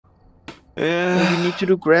We need to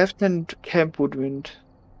do Graft and Camp Woodwind.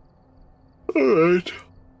 Alright.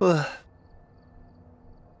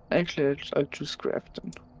 Actually, I'll choose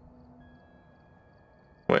Grafton.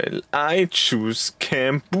 Well, I choose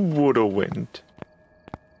Camp Woodwind.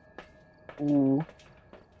 Ooh.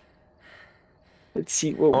 Let's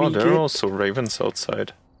see what Oh, we there are get. also ravens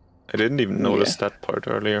outside. I didn't even notice that part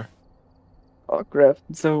earlier. Oh,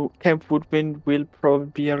 Grafton. So Camp Woodwind will probably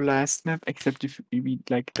be our last map, except if we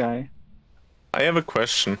like die. I have a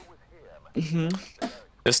question. Mm-hmm.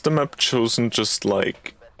 Is the map chosen just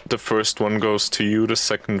like the first one goes to you, the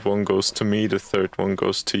second one goes to me, the third one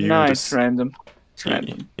goes to you? No, it's random. It's Y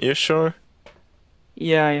random. you sure?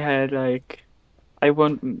 Yeah, I had like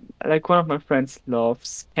one of my friends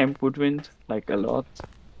loves Camp Woodwind like a lot.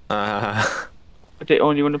 But they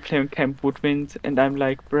only want to play on Camp Woodwind, and I'm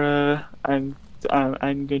like, bruh, I'm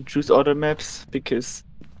gonna choose other maps because,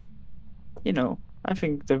 I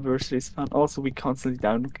think diversity is fun. Also, we constantly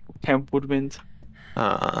down Camp Woodwind.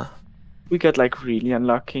 We got like really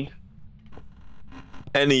unlucky.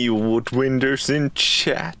 Any Woodwinders in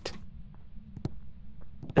chat?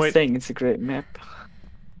 Just saying, it's a great map.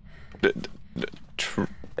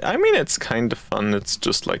 I mean, it's kind of fun. It's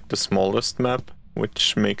just like the smallest map,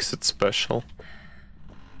 which makes it special.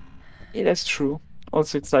 Yeah, that's true.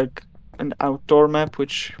 Also, it's like an outdoor map,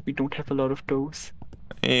 which we don't have a lot of those.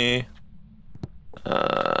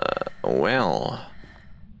 Well,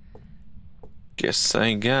 guess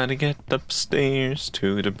I gotta get upstairs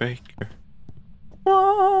to the baker.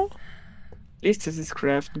 Whoa. At least this is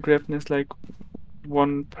Grafton. Grafton is like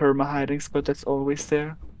one perma hiding spot that's always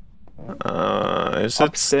there. Is it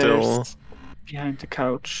Upstairs, still behind the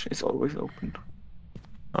couch, is always open.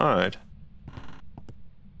 alright?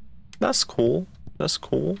 That's cool. That's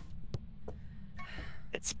cool.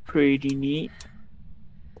 It's pretty neat.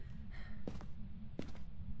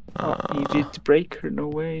 Oh, you did the breaker, no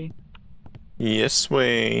way. Yes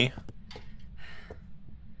way.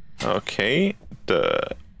 Okay,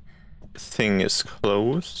 the thing is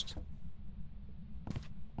closed.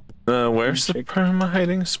 Where's the perma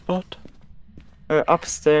hiding spot?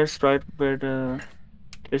 Upstairs, right where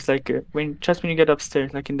there's like just when you get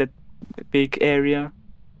upstairs, like in that big area,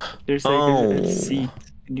 there's like a seat,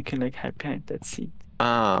 and you can like hide behind that seat.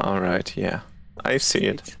 Ah, alright, yeah. I see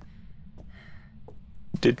it.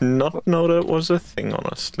 Did not know that was a thing,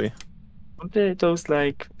 honestly. Don't those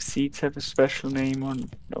like seats have a special name or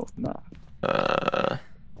no? Nah.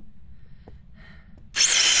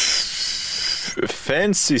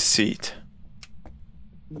 Fancy seat.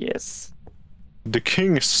 Yes. The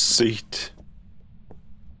king's seat.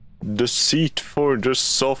 The seat for the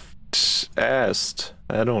soft-assed.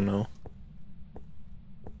 I don't know.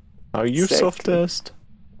 Are you soft-assed?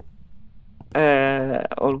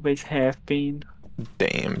 Always have been.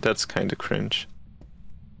 Damn, that's kinda cringe.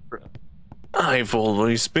 I've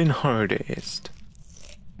always been hard-assed.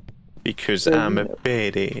 Because I'm a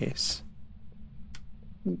badass.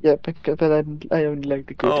 Yeah, but I only like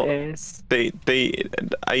the good ass.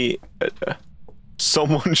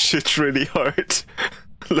 Someone shit really hard.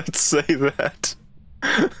 Let's say that.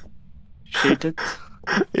 Shitted?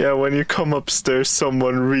 Yeah, when you come upstairs,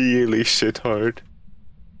 someone really shit hard.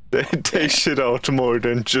 They shit out more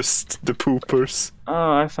than just the poopers.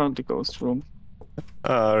 Oh, I found the ghost room.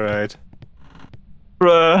 Alright.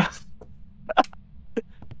 Bruh.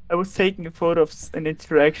 I was taking a photo of an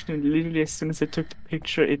interaction, and literally as soon as I took the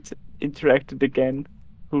picture, it interacted again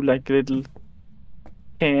through like a little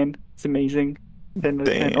can. It's amazing. 10 out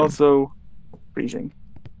of 10. Also freezing.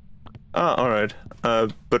 Ah, alright.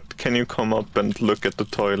 But can you come up and look at the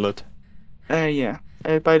toilet? Yeah.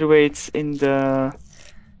 By the way, it's in the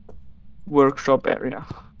workshop area.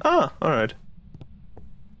 Ah, alright.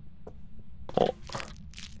 Oh.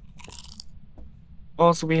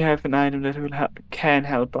 Also, we have an item that will can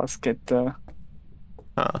help us get the...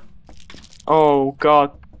 Oh,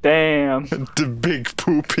 god damn. The big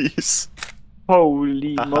poopies.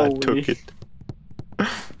 Holy moly. I took it.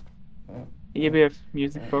 Yeah, we have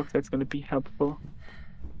music box, that's gonna be helpful.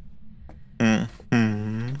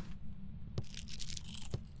 Mm-hmm.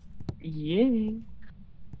 Yeah.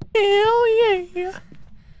 Hell yeah.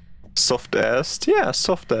 Soft-assed? Yeah,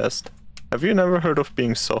 soft-assed. Have you never heard of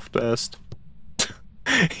being soft-assed?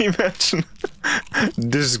 Imagine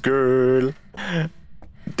this girl.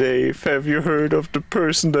 Dave, have you heard of the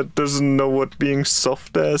person that doesn't know what being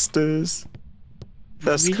soft-assed is?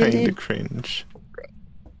 That's really? kinda cringe.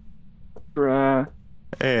 Bruh.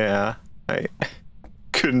 Yeah, I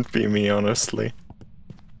couldn't be me, honestly.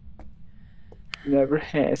 Never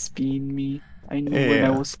has been me. I knew when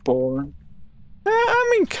I was born. I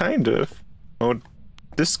mean, kind of. Oh,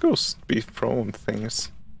 This ghost be throwing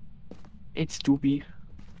things. It's Doobie.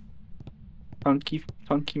 Funky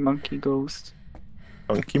monkey ghost.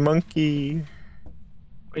 Funky monkey.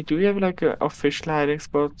 Wait, do we have like a official hiding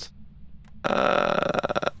spot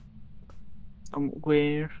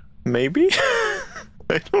somewhere? Maybe?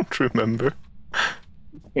 I don't remember.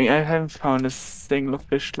 I haven't found a single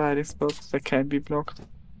official hiding spot that can be blocked.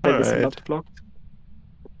 That is Alright. not blocked.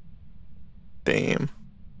 Damn.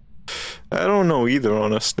 I don't know either,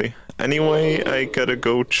 honestly. Anyway, I gotta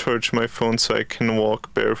go charge my phone so I can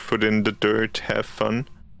walk barefoot in the dirt, have fun.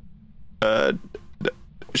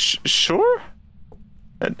 Sure?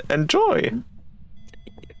 Enjoy.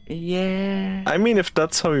 Yeah. I mean, if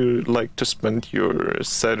that's how you like to spend your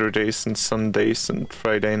Saturdays and Sundays and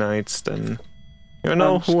Friday nights, then, you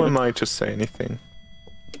know, who am I to say anything?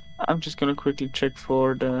 I'm just gonna quickly check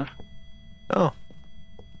for the... Oh.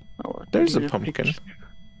 There's a pumpkin. Picture.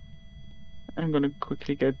 I'm gonna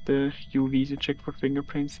quickly get the UV to check for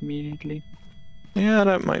fingerprints immediately. Yeah,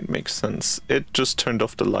 that might make sense. It just turned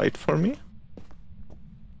off the light for me.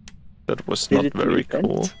 That was not very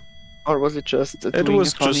cool. Or was it just it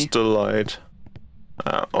was just the light.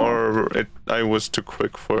 Or I was too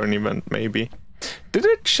quick for an event, maybe. Did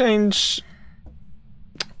it change?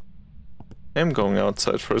 I'm going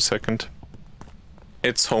outside for a second.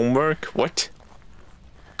 It's homework? What?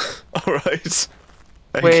 Alright.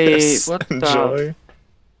 Wait, what enjoy.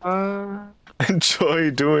 the...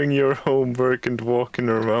 Enjoy doing your homework and walking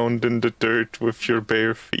around in the dirt with your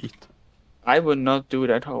bare feet. I would not do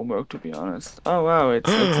that homework, to be honest. Oh wow, it's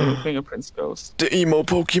a fingerprints ghost. The emo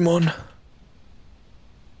Pokemon.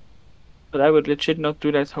 But I would legit not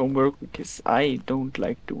do that homework because I don't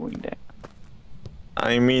like doing that.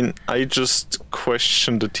 I mean, I just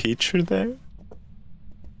questioned the teacher there.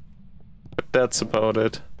 But that's about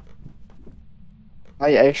it.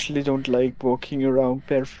 I actually don't like walking around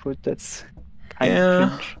barefoot, that's kind of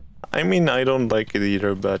cringe. I mean, I don't like it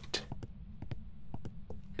either, but...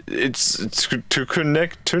 It's to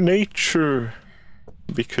connect to nature.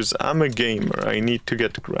 Because I'm a gamer, I need to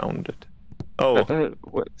get grounded. Oh.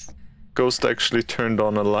 What? Ghost actually turned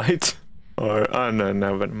on a light. Or, no,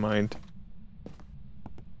 never mind.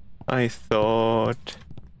 I thought...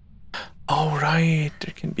 Oh, right,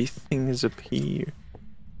 there can be things up here.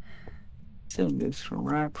 Still in this room,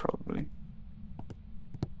 right? Probably.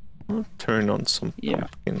 I'll turn on some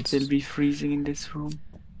pumpkins. It'll be freezing in this room.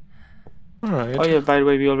 Alright. Oh yeah, by the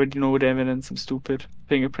way, we already know the evidence. I'm stupid.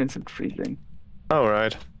 Fingerprints and freezing.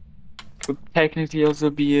 Alright. Could technically also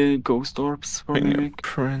be a ghost orbs for mimic.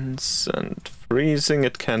 Fingerprints and freezing.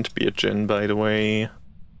 It can't be a djinn, by the way.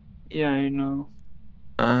 Yeah, I know.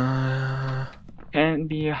 Can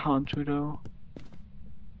be a hunter though.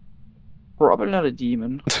 Probably not a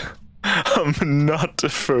demon. I'm not a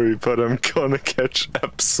furry, but I'm gonna catch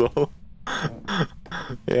Absol.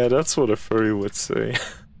 Yeah, that's what a furry would say.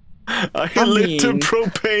 I lit a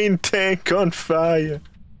propane tank on fire.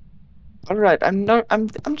 Alright, I'm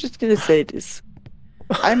just gonna say this.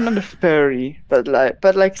 I'm not a furry, but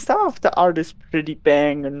like some of the art is pretty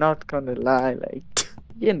bang, I'm not gonna lie, like,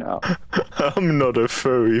 you know. I'm not a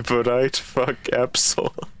furry, but I'd fuck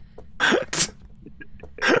Absol. I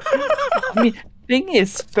mean, thing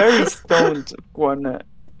is, furries don't wanna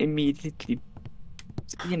immediately,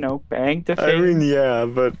 you know, bang the thing. I mean, yeah,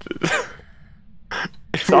 but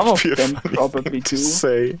some of them probably do.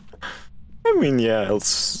 Say. I mean, yeah,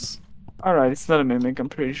 it's... Alright, it's not a mimic, I'm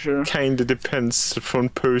pretty sure. Kinda depends from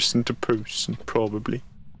person to person, probably.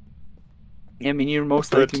 I mean, you're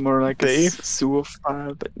most likely more like a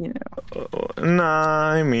zoophile, but you know.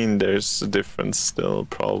 Nah, I mean, there's a difference still,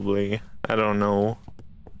 probably. I don't know.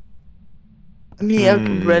 I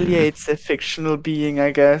mean, Reliate's a fictional being,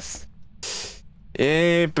 I guess.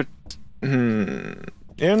 Yeah, but... You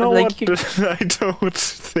know like what? I don't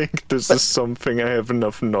think this is something I have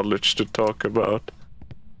enough knowledge to talk about.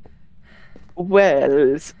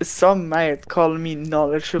 Well, some might call me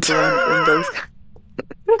knowledgeable in those...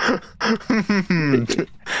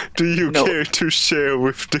 Do you care to share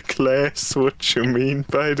with the class what you mean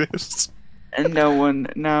by this? And no one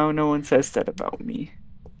says that about me.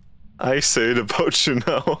 I say it about you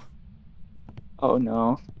now. Oh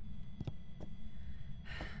no.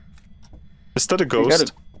 Is that a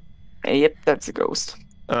ghost? Yep, that's a ghost.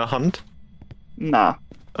 A hunt? Nah.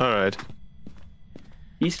 Alright.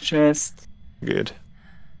 He's just... Good.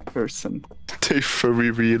 Person. Dave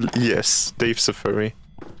furry real? Yes, Dave's a furry.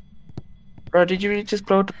 Bro, did you really just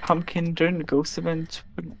blow the pumpkin during the ghost event?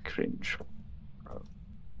 Cringe. Bro.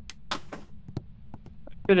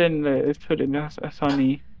 Put in a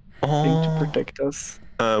funny thing to protect us.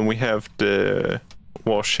 We have the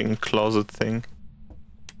washing closet thing.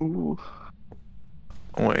 Ooh.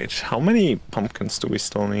 Wait, how many pumpkins do we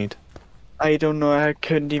still need? I don't know, I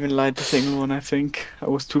couldn't even light the single one, I think. I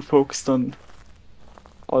was too focused on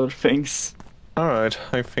other things. Alright,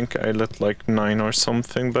 I think I lit like 9 or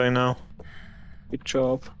something by now. Good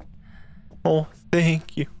job. Oh,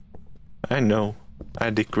 thank you. I know, I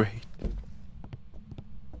did great.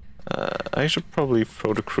 I should probably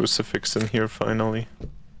throw the crucifix in here finally.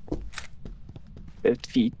 Dead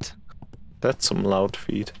feet. That's some loud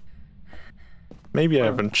feet. Maybe I Oh.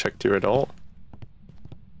 haven't checked here at all.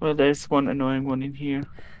 Well, there's one annoying one in here.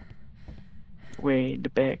 Way in the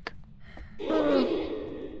back.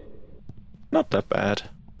 Not that bad.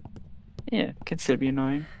 Yeah, can still be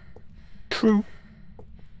annoying. True.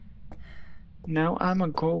 Now I'ma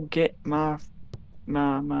go get my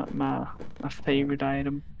favorite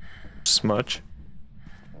item. Smudge.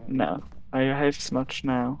 No, I have smudge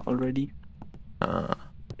now already. Uh,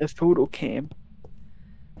 A photo cam.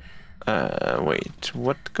 wait,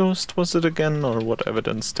 what ghost was it again, or what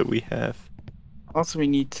evidence do we have? Also, we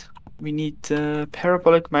need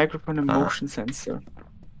parabolic microphone and motion sensor.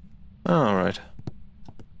 Alright.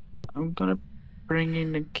 I'm gonna bring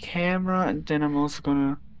in the camera, and then I'm also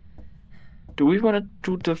gonna. Do we want to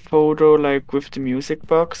do the photo like with the music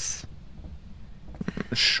box?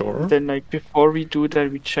 Sure. And then like before we do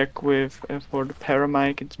that, we check with for the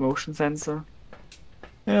paramic and motion sensor.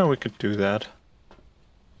 Yeah, we could do that.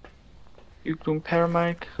 You doing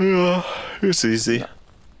paramic? Yeah, it's easy. No.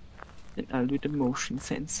 Then I'll do the motion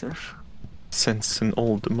sensor. Sensing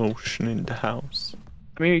all the motion in the house.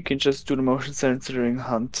 I mean, we can just do the motion sensor during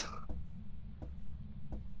hunt.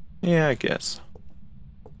 Yeah, I guess.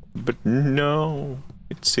 But no,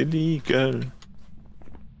 it's illegal.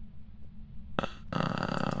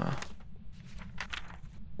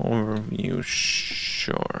 Overview,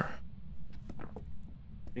 sure.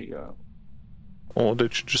 There you go. Or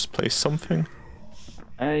did you just play something?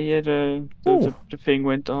 Yeah, the thing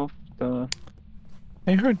went off. The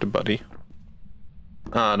I heard the buddy.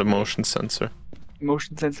 Ah, the motion sensor.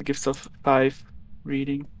 motion sensor gives off 5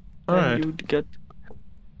 reading. Alright. And you get.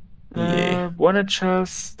 Yeah. Wanna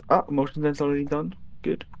just. Ah, motion sensor already done.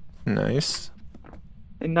 Good. Nice.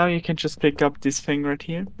 And now you can just pick up this thing right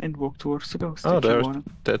here and walk towards the ghost Oh, if you there. wanna.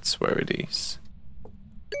 That's where it is.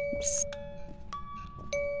 Oops.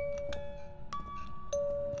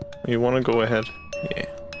 You wanna go ahead? Yeah.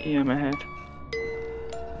 Yeah, I'm ahead.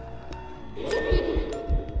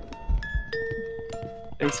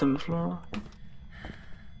 Place on the floor.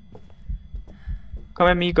 Come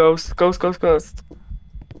at me, ghost. Ghost, ghost, ghost.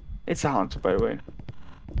 It's a hunter, by the way.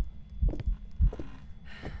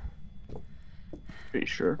 Pretty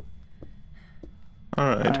sure.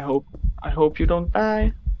 Alright. I hope you don't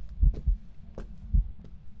die.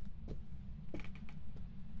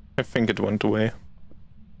 I think it went away.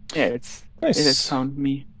 Yeah, Nice. it has found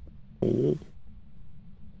me. Oh.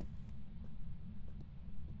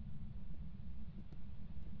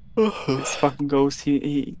 This fucking ghost,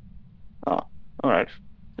 he... Oh, alright.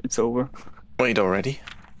 It's over. Wait already?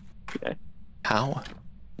 Yeah. How?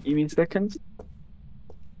 You mean seconds?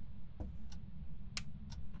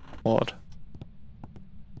 What?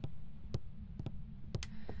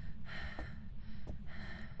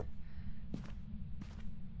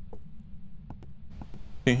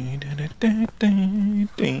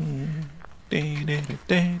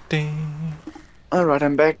 Alright,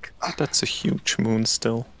 I'm back. That's a huge moon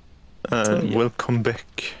still. And yeah. welcome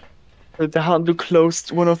back. The handle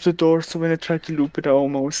closed one of the doors, so when I tried to loop it, I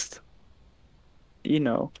almost... You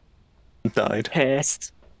know... Died.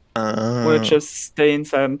 Passed. We'll just stay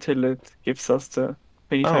inside until it gives us the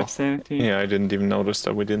 25 sanity. Yeah, I didn't even notice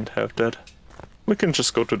that we didn't have that. We can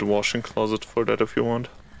just go to the washing closet for that if you want.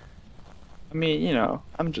 I mean, you know,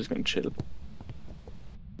 I'm just gonna chill.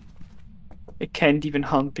 It can't even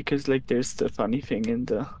hunt because, like, there's the funny thing in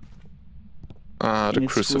the... The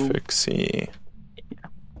crucifix, yeah.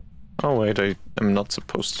 Oh wait, I am not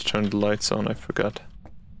supposed to turn the lights on, I forgot.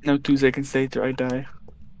 Now 2 seconds later I die.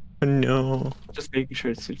 No. Just making sure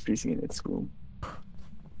it's still freezing in its room.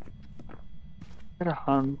 Got a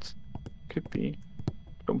hunt. Could be.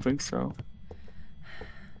 Don't think so.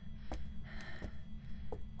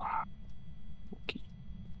 Okay.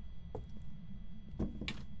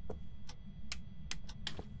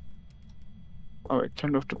 Alright,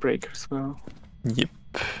 turn off the breaker as well. Yep.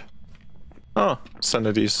 Oh,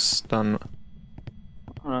 sanity's done.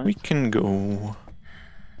 Alright. We can go.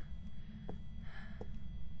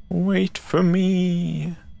 Wait for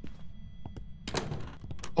me.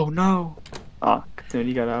 Oh no! Ah,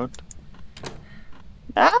 nearly got out.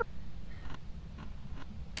 Ah!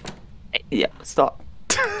 Yeah, stop.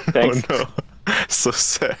 Thanks. Oh no. So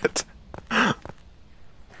sad.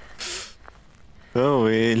 Oh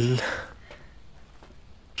well.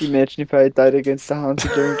 Imagine if I died against the hunter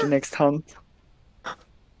during the next hunt.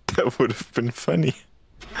 That would have been funny.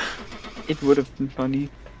 It would have been funny.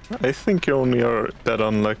 I think you only are that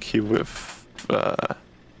unlucky with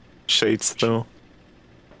shades, though.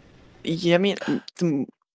 Yeah, I mean,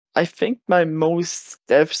 I think my most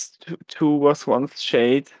deaths to was once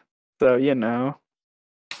shade. So, you know.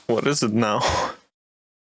 What is it now?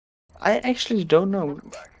 I actually don't know.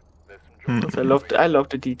 Because I love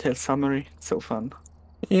the detailed summary. It's so fun.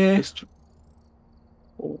 Yeah. Just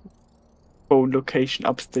phone location,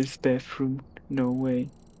 upstairs bathroom. No way.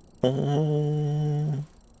 Oh,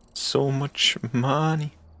 so much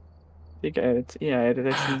money. Big edit. Yeah, I added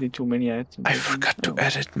accidentally too many items. I forgot to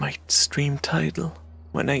edit my stream title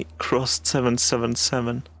when I crossed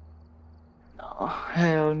 777. Oh,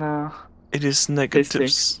 hell no. It is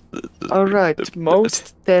negatives. Alright,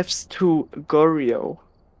 most deaths to Gorio.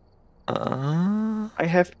 I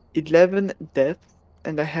have 11 deaths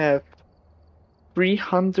and I have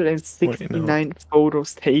 369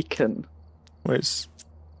 photos taken. Where's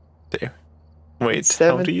there? Wait,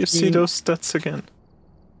 how do you see those stats again?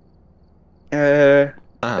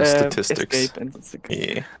 Statistics. Escape and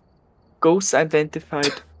yeah. Ghost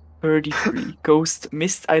identified 33. Ghost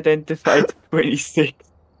misidentified 26.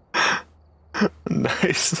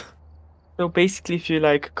 Nice. So basically, if you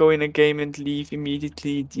like go in a game and leave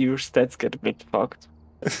immediately, your stats get a bit fucked.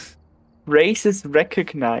 Races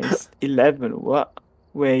recognized 11. What?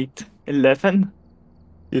 Wait, 11?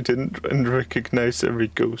 You didn't recognize every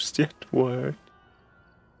ghost yet? What?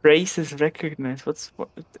 Races recognized. What?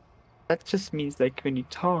 That just means like when you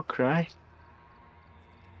talk, right?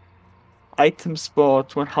 Item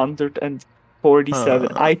spot 147.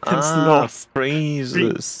 Items lost.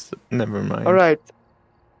 Phrases. Never mind. Alright.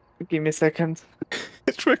 Give me a second.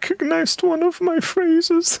 It recognized one of my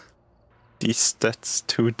phrases. These stats,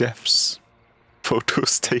 2 deaths.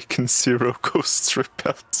 Photos taken 0, ghosts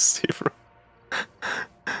repelled 0.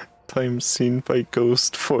 Time seen by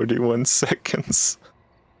ghost 41 seconds.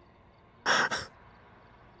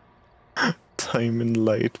 Time in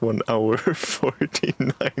light 1 hour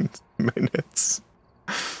 49 minutes.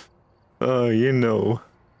 Oh, you know.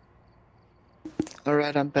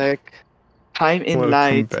 Alright, I'm back. Time in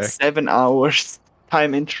light 7 hours.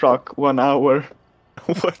 Time in truck 1 hour.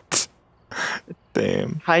 What?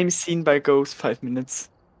 Damn. Time seen by ghost 5 minutes.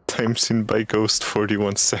 Time seen by ghost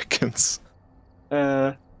 41 seconds.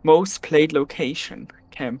 Most played location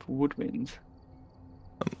Camp Woodwind.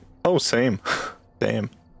 Oh, same.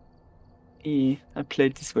 Damn. I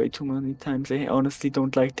played this way too many times. I honestly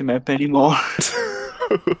don't like the map anymore.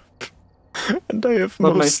 And I have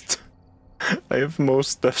most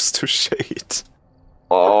deaths to shade.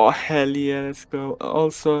 Oh hell yeah, let's go.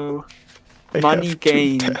 Also, money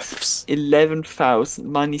gained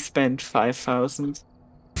 11,000. Money spent 5,000.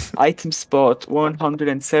 Item spot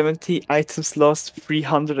 170. Items lost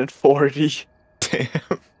 340. Damn.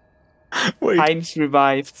 Wait. Times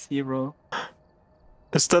revived 0.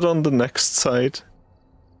 Is that on the next side?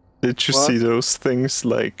 Did you see those things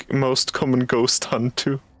like most common ghost hunt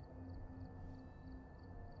too?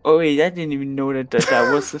 Oh wait, I didn't even know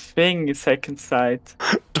that was a thing. Second side.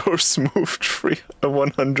 Doors moved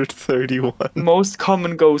 131. Most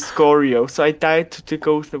common ghost Gorio. So I died to the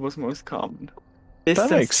ghost that was most common.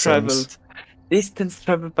 Distance traveled. Distance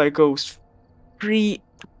traveled by ghost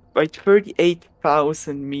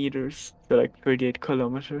 38,000 meters. So like 38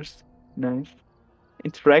 kilometers. Nice.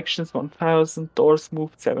 Interactions 1,000. Doors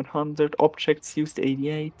moved 700. Objects used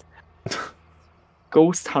 88.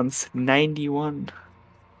 Ghost hunts 91.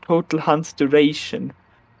 Total hunt duration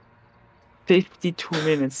 52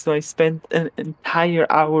 minutes. So I spent an entire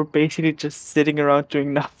hour basically just sitting around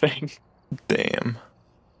doing nothing. Damn.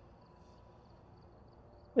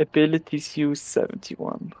 Abilities used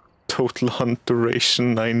 71. Total hunt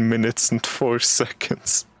duration 9 minutes and 4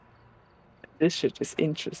 seconds. This shit is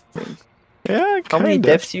interesting. Yeah, How many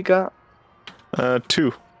deaths you got?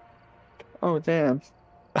 2. Oh damn.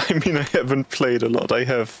 I mean, I haven't played a lot. I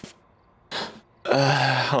have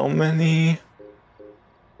how many?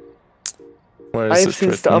 Where is I have it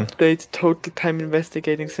since written? the update, total time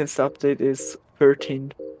investigating since the update is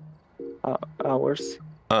 13 hours.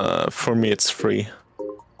 For me it's free.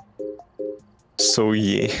 So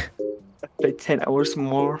yeah. I played 10 hours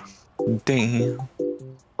more. Damn.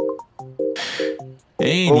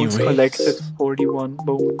 Bones collected 41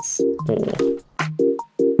 bones. Oh.